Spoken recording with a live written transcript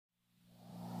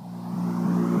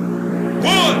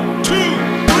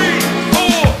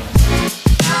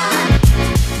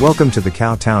Welcome to the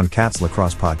Cowtown Cats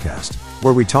Lacrosse Podcast,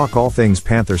 where we talk all things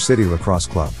Panther City Lacrosse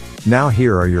Club. Now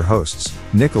here are your hosts,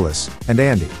 Nicholas and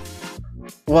Andy.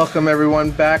 Welcome everyone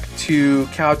back to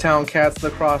Cowtown Cats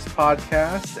Lacrosse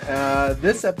Podcast.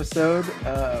 This episode,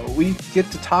 we get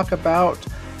to talk about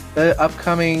the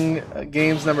upcoming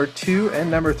games number 2 and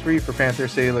number 3 for Panther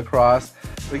City Lacrosse.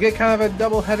 We get kind of a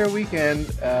doubleheader weekend,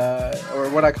 or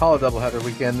what I call a doubleheader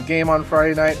weekend. A game on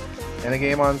Friday night and a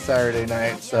game on Saturday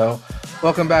night. So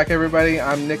welcome back everybody.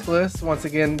 I'm Nicholas, once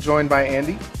again joined by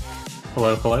Andy.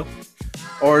 Hello.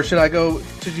 Or should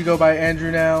you go by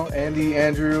Andrew now? Andy,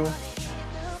 Andrew?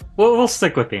 We'll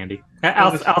stick with Andy.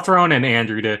 I'll throw in an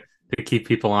Andrew to keep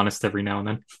people honest every now and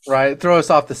then. Right, throw us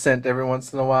off the scent every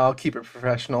once in a while. Keep it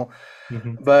professional.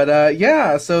 Mm-hmm.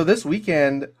 But so this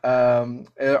weekend,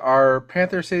 our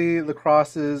Panther City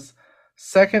Lacrosse's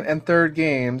second and third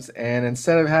games, and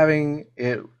instead of having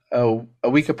it a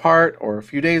week apart or a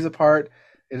few days apart,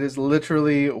 it is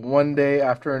literally one day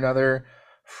after another.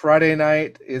 Friday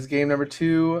night is game number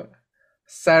 2.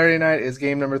 Saturday night is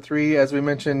game number 3. As we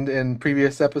mentioned in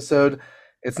previous episode,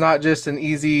 it's not just an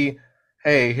easy,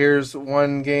 hey, here's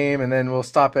one game and then we'll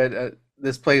stop at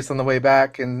this place on the way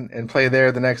back and play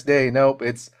there the next day. Nope,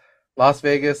 it's Las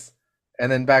Vegas and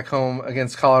then back home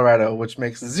against Colorado, which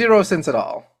makes zero sense at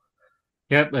all.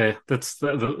 Yep, that's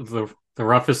the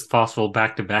roughest possible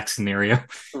back-to-back scenario.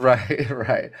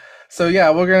 Right. So yeah,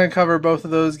 we're going to cover both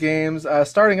of those games.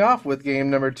 Starting off with game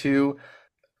number 2,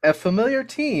 a familiar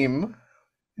team,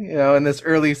 in this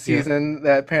early season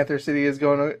that Panther City is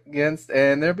going against,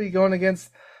 and they'll be going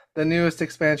against the newest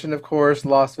expansion, of course,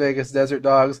 Las Vegas Desert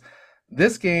Dogs.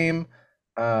 This game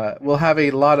will have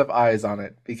a lot of eyes on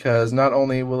it because not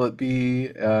only will it be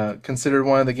considered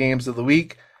one of the games of the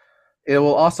week, it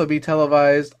will also be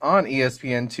televised on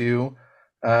ESPN2,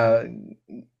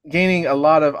 gaining a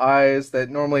lot of eyes that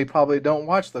normally probably don't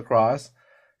watch lacrosse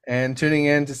and tuning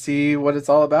in to see what it's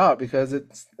all about because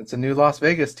it's a new Las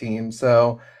Vegas team.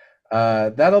 So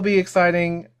that'll be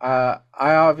exciting. I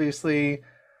obviously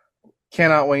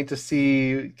cannot wait to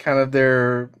see kind of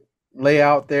their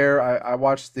layout there. I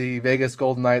watched the Vegas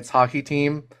Golden Knights hockey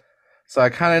team, so I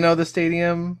kind of know the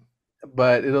stadium,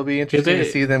 but it'll be interesting to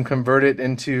see them convert it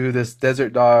into this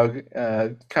Desert Dog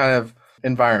kind of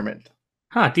environment.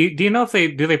 Huh? Do you know if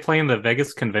they play in the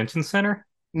Vegas Convention Center?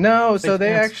 No, so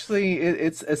they actually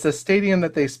it's a stadium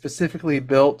that they specifically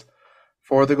built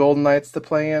for the Golden Knights to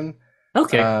play in.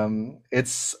 Okay.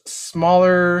 It's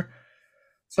smaller,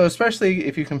 so especially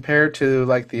if you compare it to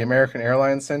like the American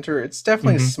Airlines Center, it's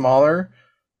definitely smaller,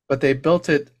 but they built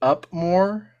it up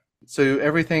more, so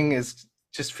everything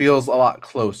just feels a lot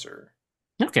closer.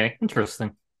 Okay,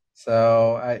 interesting.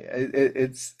 So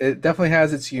it definitely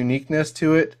has its uniqueness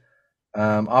to it.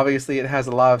 Obviously, it has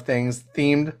a lot of things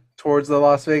themed towards the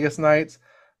Las Vegas Knights,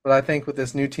 but I think with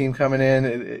this new team coming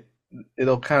in,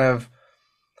 it'll kind of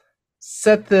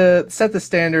set the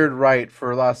standard right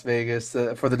for Las Vegas,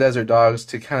 for the Desert Dogs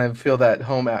to kind of feel that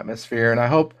home atmosphere. And I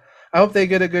hope they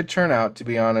get a good turnout, to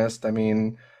be honest. I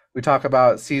mean, we talk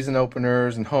about season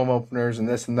openers and home openers and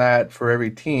this and that for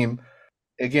every team.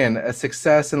 Again, a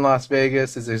success in Las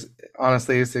Vegas is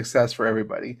honestly a success for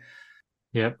everybody.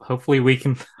 Yep. Hopefully we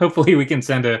can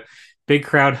send a big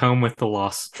crowd home with the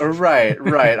loss. Right.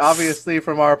 Obviously,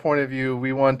 from our point of view,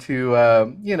 we want to,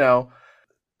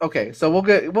 Okay, so we'll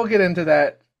get into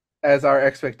that as our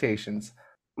expectations.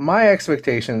 My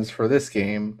expectations for this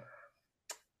game,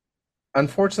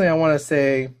 unfortunately, I want to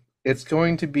say it's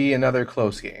going to be another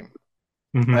close game.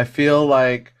 Mm-hmm. I feel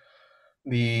like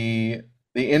the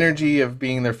energy of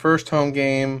being their first home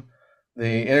game, the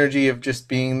energy of just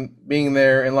being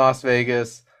there in Las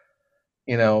Vegas,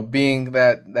 being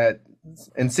that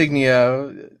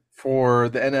insignia for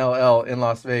the NLL in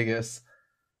Las Vegas.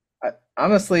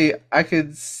 Honestly, I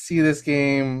could see this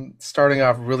game starting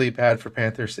off really bad for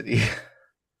Panther City.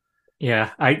 Yeah,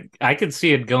 I could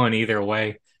see it going either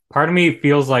way. Part of me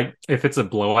feels like if it's a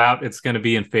blowout, it's going to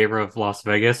be in favor of Las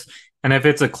Vegas, and if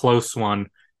it's a close one,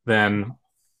 then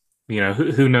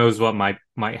who knows what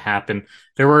might happen.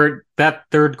 That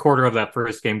third quarter of that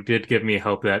first game did give me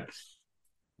hope that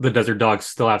the Desert Dogs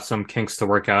still have some kinks to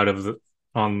work out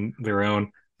on their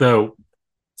own, though.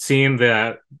 Seeing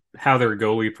how their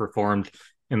goalie performed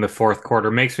in the fourth quarter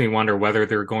makes me wonder whether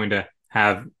they're going to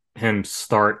have him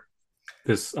start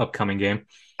this upcoming game.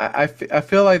 I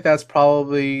feel like that's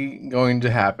probably going to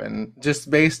happen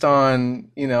just based on,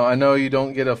 I know you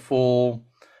don't get a full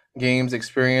games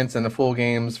experience and a full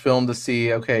games film to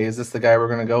see, okay, is this the guy we're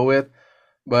going to go with?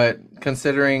 But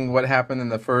considering what happened in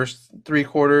the first 3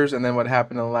 quarters and then what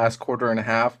happened in the last quarter and a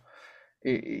half,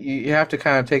 you have to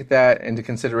kind of take that into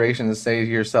consideration and say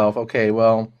to yourself, okay,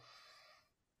 well,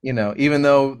 even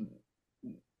though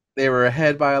they were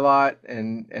ahead by a lot,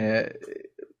 and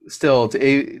still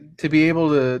to be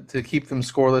able to keep them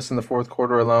scoreless in the fourth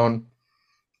quarter alone,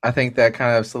 I think that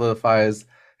kind of solidifies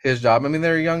his job. I mean,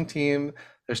 they're a young team.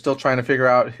 They're still trying to figure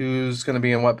out who's going to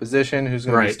be in what position, who's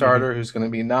going to be Right. Hmm. starter, who's going to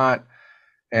be not.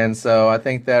 And so I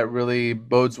think that really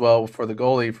bodes well for the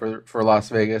goalie for Las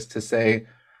Vegas to say,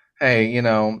 hey,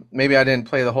 maybe I didn't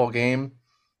play the whole game,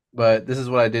 but this is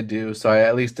what I did do, so I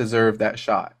at least deserve that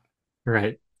shot.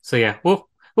 Right. So yeah,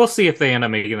 we'll see if they end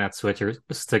up making that switch or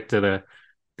stick to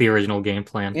the original game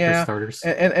plan for Yeah, starters.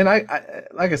 and I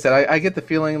like I said, I get the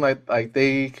feeling like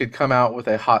they could come out with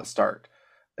a hot start.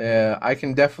 I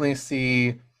can definitely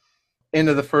see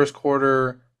into the first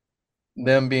quarter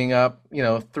them being up,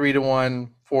 3-1,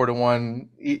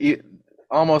 4-1,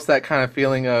 almost that kind of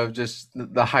feeling of just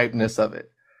the hypeness of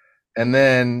it. And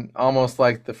then almost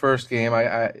like the first game,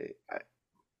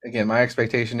 again, my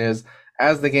expectation is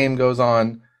as the game goes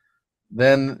on,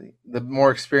 then the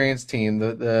more experienced team,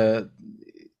 the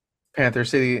Panther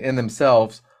City in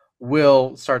themselves,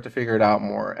 will start to figure it out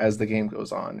more as the game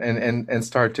goes on, and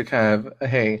start to kind of,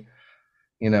 hey,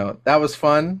 that was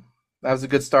fun, that was a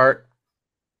good start.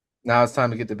 Now it's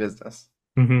time to get to business.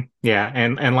 Yeah,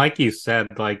 and like you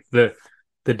said, like the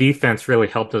defense really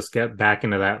helped us get back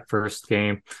into that first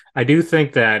game. I do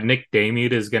think that Nick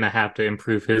Damute is going to have to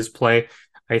improve his play.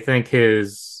 I think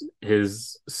his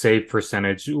save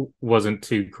percentage wasn't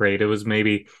too great. It was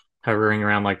maybe hovering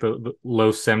around like the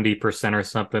low 70% or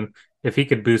something. If he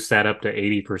could boost that up to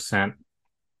 80%,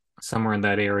 somewhere in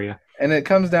that area. And it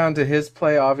comes down to his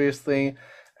play, obviously.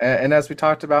 And as we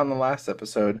talked about in the last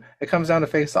episode, it comes down to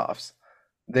face-offs.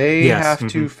 They Yes. have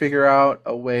to figure out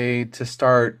a way to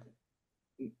start.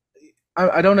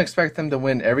 I don't expect them to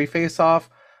win every face-off,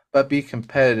 but be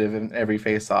competitive in every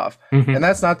face-off. And Hmm.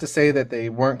 that's not to say that they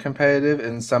weren't competitive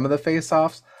in some of the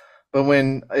face-offs, but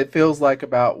when it feels like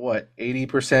about what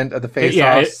 80% of the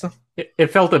Yeah, face-offs,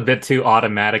 it felt a bit too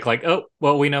automatic. Like, oh,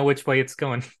 well, we know which way it's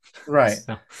going. right?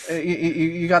 So,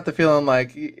 You got the feeling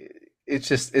like it's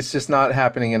just not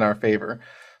happening in our favor.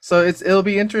 So it'll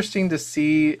be interesting to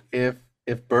see if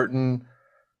Burton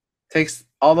takes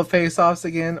all the face-offs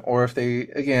again, or if they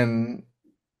again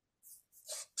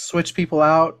switch people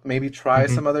out, maybe try mhm.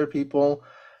 some other people.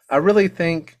 I really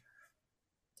think,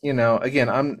 again,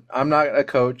 I'm not a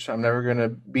coach. I'm never going to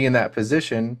be in that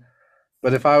position.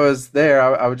 But if I was there,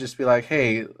 I would just be like,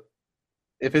 hey,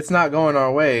 if it's not going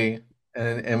our way,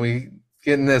 and we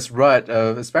get in this rut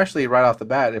of, especially right off the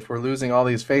bat, if we're losing all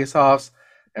these face-offs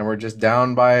and we're just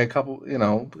down by a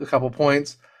couple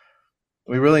points,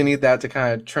 we really need that to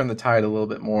kind of turn the tide a little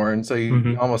bit more. And so you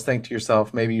Hmm. almost think to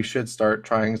yourself, maybe you should start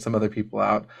trying some other people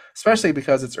out, especially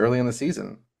because it's early in the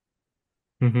season.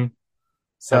 Hmm.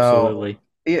 So Absolutely.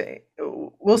 yeah,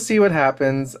 we'll see what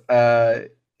happens.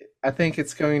 I think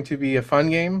it's going to be a fun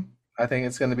game. I think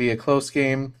it's going to be a close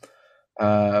game.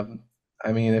 Um,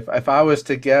 I mean, if I was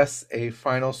to guess a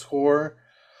final score,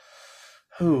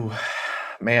 who,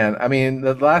 man, I mean,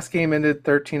 the last game ended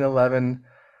 13-11.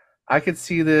 I could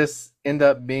see this end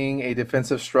up being a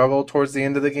defensive struggle towards the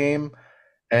end of the game,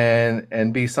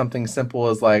 and be something simple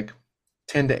as like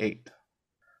 10-8,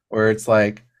 where it's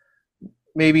like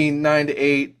maybe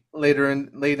 9-8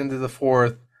 late into the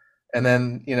fourth, and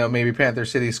then maybe Panther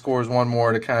City scores one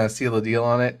more to kind of seal the deal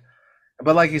on it.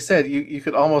 But like you said, you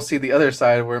could almost see the other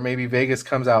side where maybe Vegas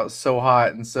comes out so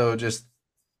hot and so just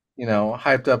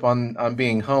hyped up on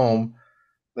being home,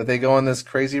 that they go on this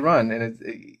crazy run, and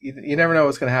you never know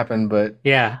what's going to happen. But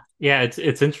Yeah.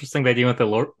 It's interesting that you went the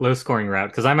low scoring route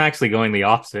because I'm actually going the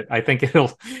opposite. I think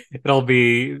it'll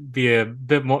be a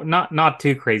bit more not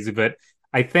too crazy, but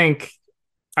I think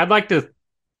I'd like to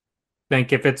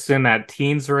think if it's in that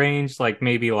teens range, like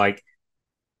maybe like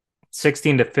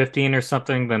 16 to 15 or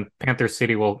something, then Panther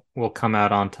City will come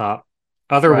out on top.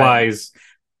 right. Otherwise,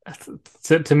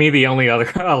 to me, the only other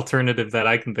alternative that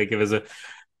I can think of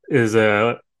is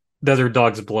a Desert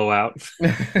Dogs blowout.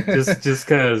 Just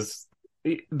because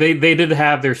they did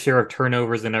have their share of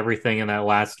turnovers and everything in that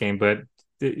last game, but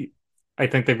I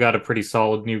think they've got a pretty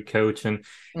solid new coach, and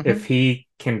Hmm. if he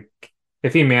can,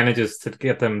 if he manages to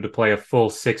get them to play a full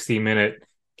 60-minute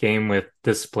game with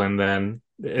discipline, then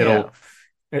Yeah,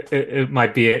 it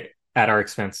might be at our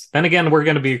expense. Then again, we're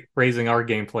going to be raising our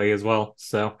gameplay as well,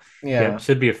 so yeah, yeah.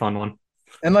 should be a fun one.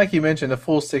 And like you mentioned, a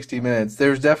full 60 minutes.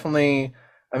 There's definitely,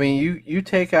 I mean, you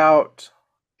take out,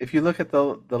 if you look at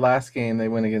the last game they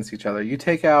went against each other, you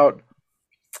take out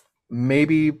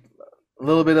maybe a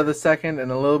little bit of the second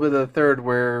and a little bit of the third,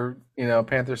 where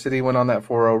Panther City went on that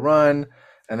 4-0 run,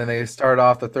 and then they start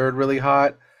off the third really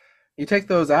hot. You take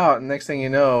those out, and next thing you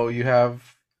know, you have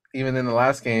even in the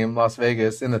last game, Las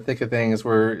Vegas in the thick of things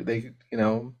where they,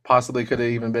 possibly could have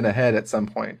even been ahead at some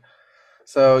point.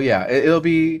 So yeah, it'll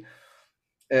be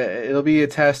a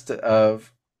test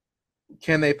of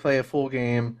can they play a full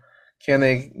game? Can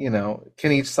they,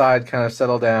 can each side kind of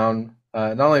settle down,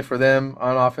 not only for them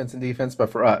on offense and defense, but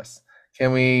for us?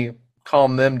 Can we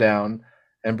calm them down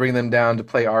and bring them down to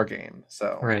play our game?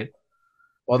 So, Right.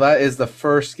 well, that is the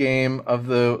first game of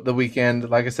the weekend.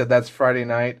 Like I said, that's Friday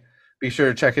night. Be sure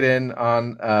to check it in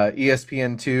on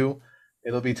ESPN2.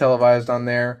 It'll be televised on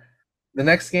there. The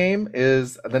next game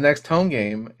is the next home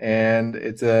game, and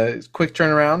it's a quick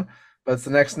turnaround, but it's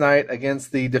the next night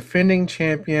against the defending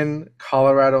champion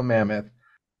Colorado Mammoth.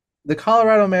 The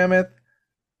Colorado Mammoth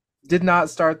did not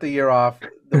start the year off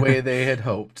the way they had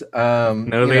hoped.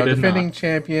 No, they did Defending not.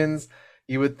 champions,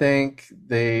 you would think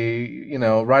they,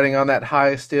 riding on that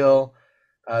high still.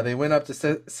 They went up to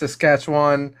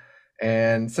Saskatchewan,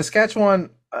 and Saskatchewan,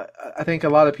 I think a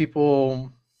lot of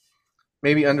people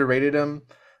maybe underrated them.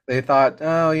 They thought,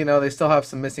 oh, they still have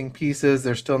some missing pieces.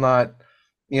 They're still not,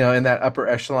 in that upper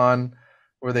echelon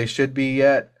where they should be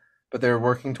yet, but they're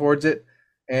working towards it.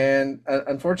 And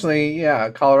unfortunately, yeah,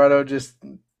 Colorado just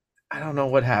I don't know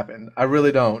what happened. I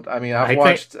really don't. I mean, I think,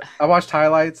 I watched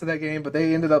highlights of that game, but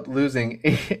they ended up losing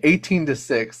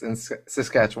 18-6 in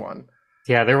Saskatchewan.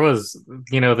 yeah, there was,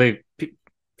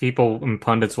 people and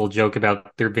pundits will joke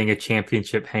about there being a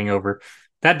championship hangover.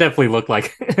 That definitely looked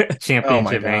like a Oh my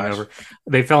championship gosh. hangover.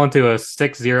 They fell into a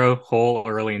 6-0 hole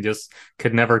early and just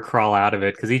could never crawl out of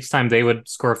it because each time they would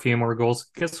score a few more goals,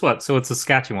 guess what? So it's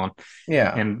Saskatchewan.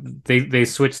 Yeah. And they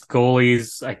switched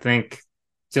goalies, I think,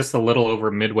 just a little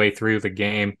over midway through the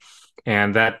game,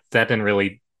 and that didn't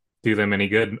really do them any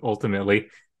good ultimately.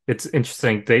 It's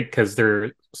interesting because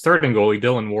their starting goalie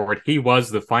Dylan Ward, he was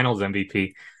the Finals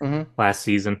MVP Hmm. last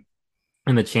season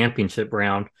in the championship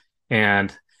round,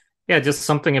 and yeah, just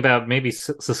something about maybe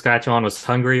Saskatchewan was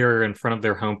hungrier in front of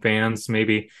their home fans.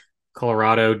 Maybe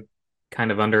Colorado kind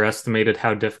of underestimated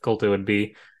how difficult it would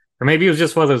be, or maybe it was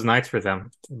just one of those nights for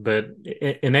them. But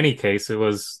in any case, it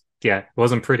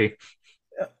wasn't pretty.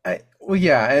 Well,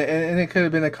 yeah, and it could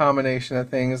have been a combination of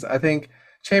things. I think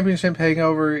championship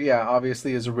hangover, yeah,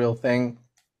 obviously is a real thing.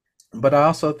 But I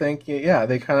also think, yeah,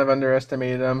 they kind of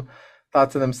underestimated them,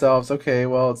 thought to themselves, okay,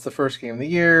 well, it's the first game of the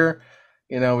year.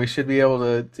 We should be able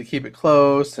to keep it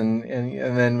close and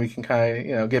then we can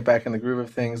kind of, get back in the groove of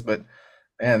things. But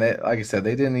man, like I said,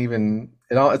 they didn't even,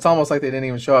 it's almost like they didn't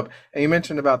even show up. And you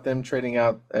mentioned about them trading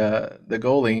out the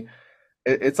goalie.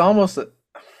 It's almost,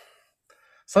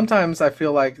 sometimes I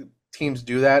feel like teams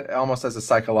do that almost as a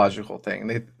psychological thing.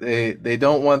 They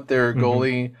don't want their Hmm.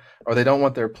 goalie or they don't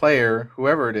want their player,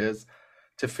 whoever it is,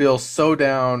 to feel so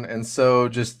down and so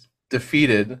just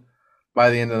defeated by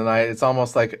the end of the night. It's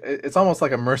almost like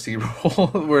a mercy rule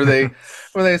where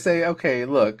they say, okay,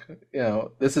 look,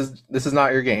 this is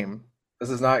not your game. This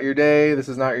is not your day. This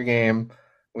is not your game.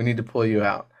 We need to pull you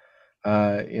out.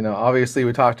 Obviously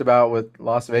we talked about with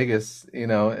Las Vegas, in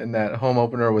that home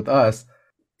opener with us,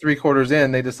 three-quarters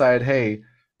in, they decide, hey,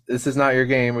 this is not your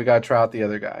game. We got to try out the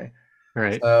other guy.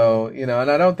 Right. So, and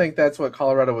I don't think that's what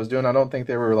Colorado was doing. I don't think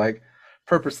they were like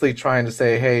purposely trying to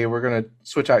say, hey, we're going to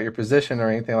switch out your position or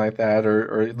anything like that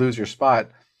or lose your spot.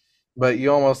 But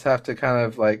you almost have to kind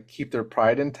of like keep their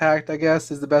pride intact, I guess,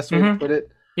 is the best way to Hmm. put it.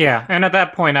 Yeah, and at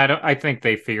that point, I think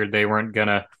they figured they weren't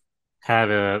gonna have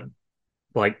a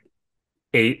like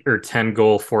 8 or 10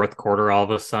 goal fourth quarter all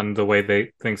of a sudden the way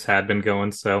they things had been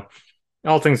going. So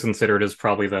all things considered is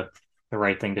probably the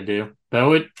right thing to do.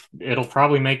 Though it'll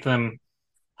probably make them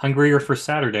hungrier for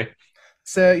Saturday.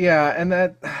 So, yeah, and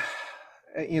that,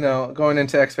 going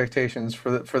into expectations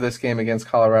for this game against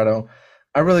Colorado,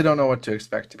 I really don't know what to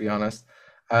expect, to be honest.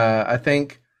 I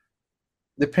think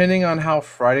depending on how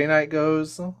Friday night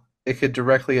goes, it could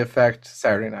directly affect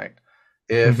Saturday night.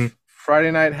 Hmm. If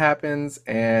Friday night happens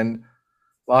and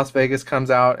Las Vegas comes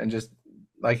out and just,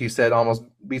 like you said, almost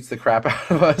beats the crap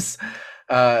out of us,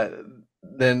 uh,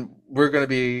 then we're going to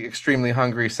be extremely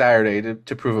hungry Saturday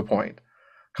to prove a point.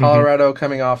 Hmm. Colorado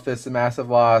coming off this massive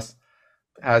loss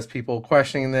has people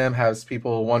questioning them, has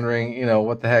people wondering,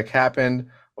 what the heck happened?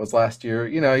 Was last year,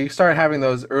 you start having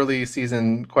those early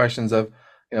season questions of,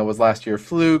 was last year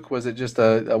fluke? Was it just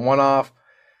a one off?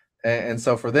 And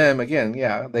so for them, again,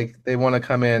 yeah, they want to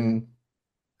come in,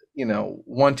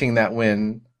 wanting that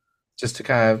win just to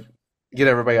kind of get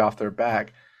everybody off their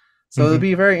back. So it'll Hmm.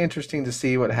 be very interesting to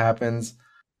see what happens.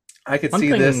 I could One see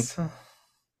thing. this.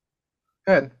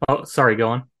 Good. Oh, sorry, go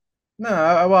on. No,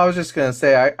 well, I was just gonna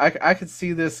say I could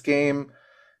see this game,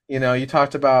 You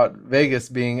talked about Vegas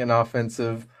being an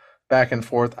offensive back and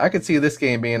forth. I could see this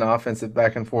game being an offensive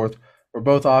back and forth where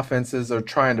both offenses are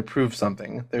trying to prove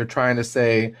something. They're trying to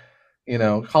say,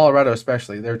 Colorado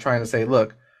especially, they're trying to say,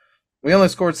 look, we only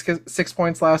scored 6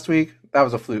 points last week. That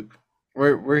was a fluke.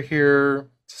 We're here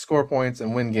to score points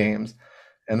and win games.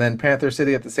 And then Panther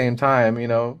City at the same time,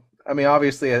 I mean,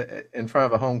 obviously in front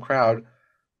of a home crowd,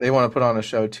 they want to put on a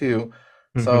show too.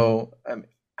 Hmm. So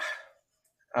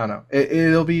I don't know.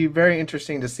 It'll be very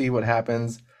interesting to see what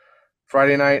happens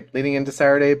Friday night leading into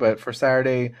Saturday. But for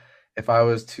Saturday, if I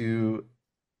was to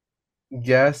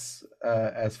guess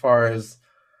as far as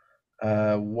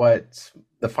what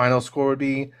the final score would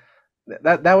be,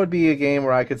 that would be a game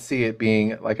where I could see it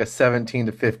being like a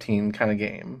 17-15 kind of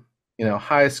game.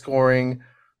 High scoring,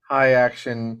 high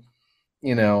action,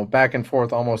 back and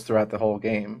forth almost throughout the whole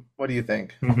game. What do you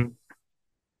think? Hmm.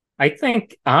 I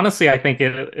think honestly, I think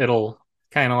it'll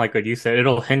kind of like what you said.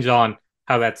 It'll hinge on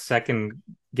how that second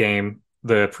game,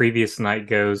 the previous night,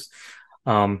 goes.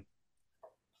 Um,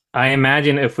 I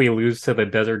imagine if we lose to the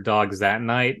Desert Dogs that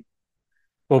night,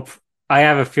 well, I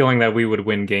have a feeling that we would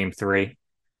win game three.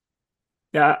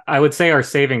 Yeah, I would say our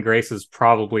saving grace is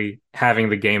probably having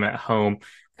the game at home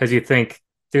because you think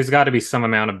there's got to be some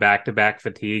amount of back-to-back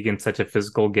fatigue in such a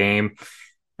physical game.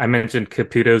 I mentioned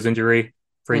Caputo's injury Hmm.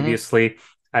 previously.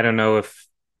 I don't know if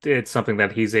it's something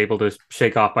that he's able to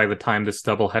shake off by the time this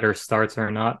doubleheader starts or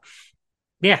not.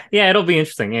 Yeah, it'll be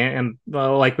interesting. And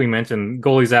like we mentioned,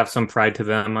 goalies have some pride to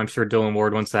them. I'm sure Dylan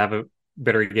Ward wants to have a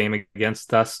better game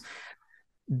against us.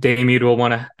 Damien will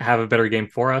want to have a better game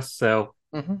for us. So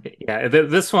Hmm. yeah,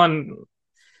 this one,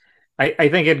 I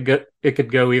think it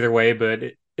could go either way, but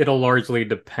it'll largely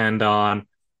depend on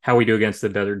how we do against the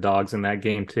Desert Dogs in that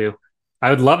game too. I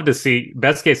would love to see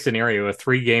best case scenario a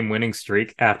 3 game winning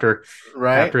streak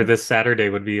Right? after this Saturday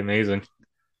would be amazing.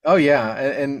 Oh yeah,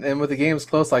 and with the games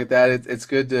close like that, it's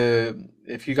good to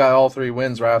if you got all three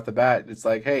wins right off the bat. It's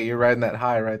like, hey, you're riding that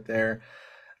high right there.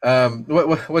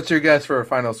 What's your guess for a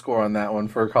final score on that one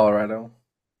for Colorado?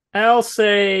 I'll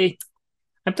say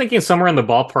I'm thinking somewhere in the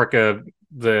ballpark of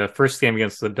the first game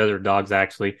against the Desert Dogs.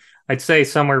 Actually, I'd say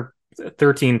somewhere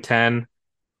 13-10,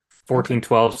 Okay.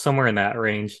 14-12, somewhere in that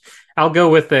range. I'll go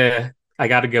with the. I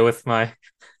got to go with my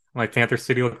Panther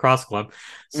City Lacrosse Club.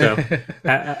 So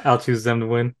I'll choose them to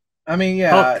win. I mean,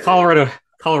 yeah.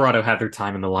 Colorado had their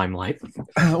time in the limelight.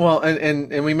 Well,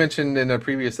 and we mentioned in a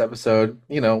previous episode,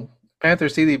 Panther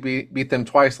City beat them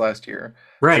twice last year,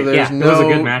 so Right. there's Yeah, it was a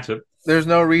good no matchup. there's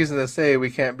no reason to say we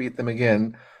can't beat them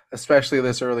again, especially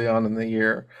this early on in the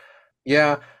year.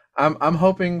 Yeah, I'm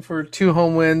hoping for two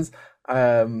home wins.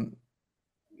 Um,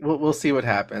 we'll see what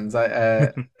happens.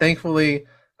 I thankfully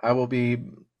I will be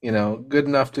good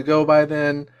enough to go by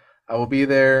then. I will be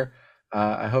there.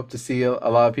 I hope to see a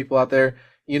lot of people out there.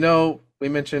 We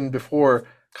mentioned before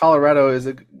Colorado is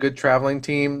a good traveling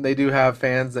team. They do have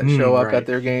fans that show up at Right.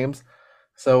 their games,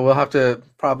 so we'll have to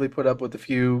probably put up with a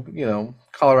few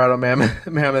Colorado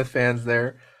Mammoth fans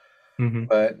there. Hmm.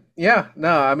 But yeah,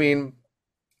 no, I mean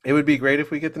it would be great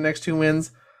if we get the next two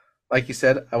wins. Like you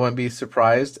said, I wouldn't be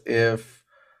surprised if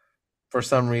for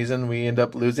some reason we end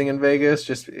up losing in Vegas.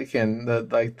 Just again,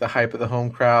 the hype of the home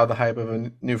crowd, the hype of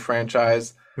a new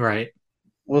franchise. Right.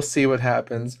 We'll see what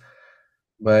happens.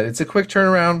 But it's a quick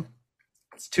turnaround.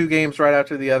 It's two games right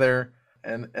after the other,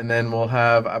 and then we'll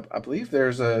have. I believe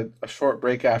there's a short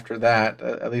break after that,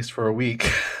 at least for a week.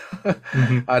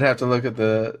 Hmm. I'd have to look at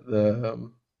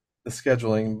the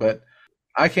scheduling, but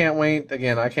I can't wait.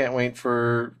 Again, I can't wait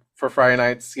for Friday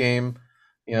night's game.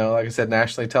 Like I said,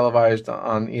 nationally televised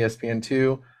on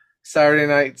ESPN2. Saturday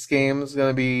night's game is going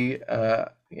to be,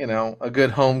 a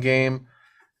good home game.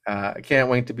 I can't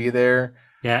wait to be there.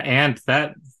 Yeah, and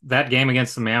that game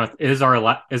against the Mammoth is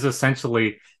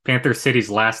essentially Panther City's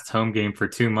last home game for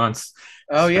 2 months.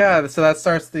 Oh So yeah, so that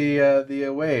starts the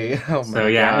away. Oh so my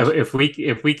yeah, gosh.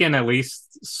 if we can at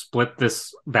least split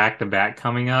this back to back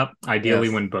coming up, ideally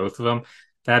Yes. win both of them,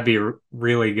 that'd be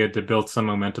really good to build some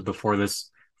momentum before this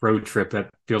road trip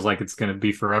that feels like it's going to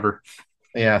be forever.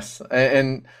 Yes,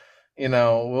 and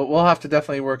we'll have to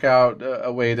definitely work out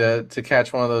a way to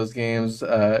catch one of those games.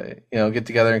 Get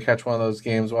together and catch one of those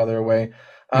games while they're away.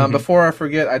 Hmm. Before I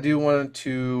forget, I do want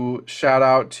to shout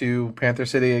out to Panther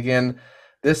City again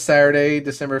this Saturday,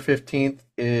 December 15th.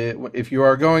 If you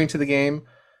are going to the game,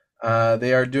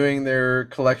 they are doing their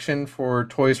collection for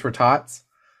Toys for Tots.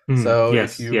 So if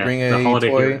Yes, you yeah, bring the a holiday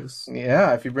toy, heroes.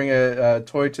 yeah, if you bring a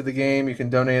toy to the game, you can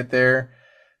donate it there.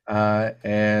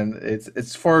 And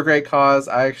it's for a great cause.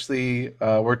 I actually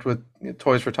worked with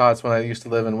Toys for Tots when I used to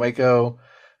live in Waco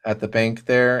at the bank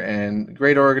there, and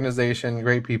great organization,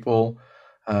 great people.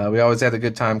 We always had a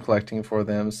good time collecting for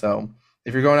them. So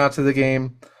if you're going out to the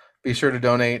game, be sure to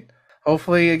donate.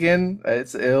 Hopefully, again,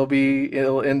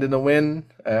 it'll end in a win.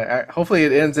 Hopefully,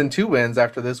 it ends in 2 wins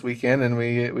after this weekend, and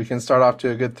we can start off to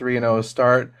a good 3-0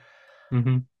 start.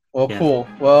 Mm-hmm. Well, Yeah. cool.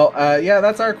 Well, yeah,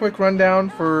 that's our quick rundown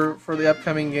for the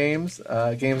upcoming games.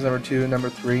 Games number 2, number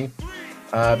 3.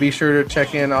 Be sure to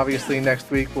check in. Obviously,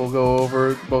 next week we'll go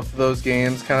over both of those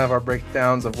games, kind of our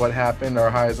breakdowns of what happened,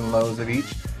 our highs and lows of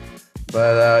each.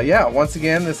 But yeah, once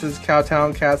again, this is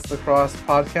Cowtown Cats Lacrosse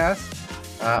Podcast.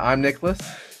 I'm Nicholas.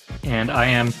 And I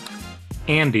am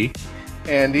Andy.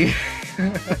 Andy.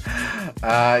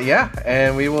 Yeah,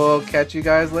 and we will catch you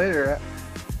guys later.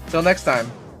 Till next time.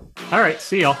 All right,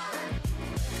 see y'all.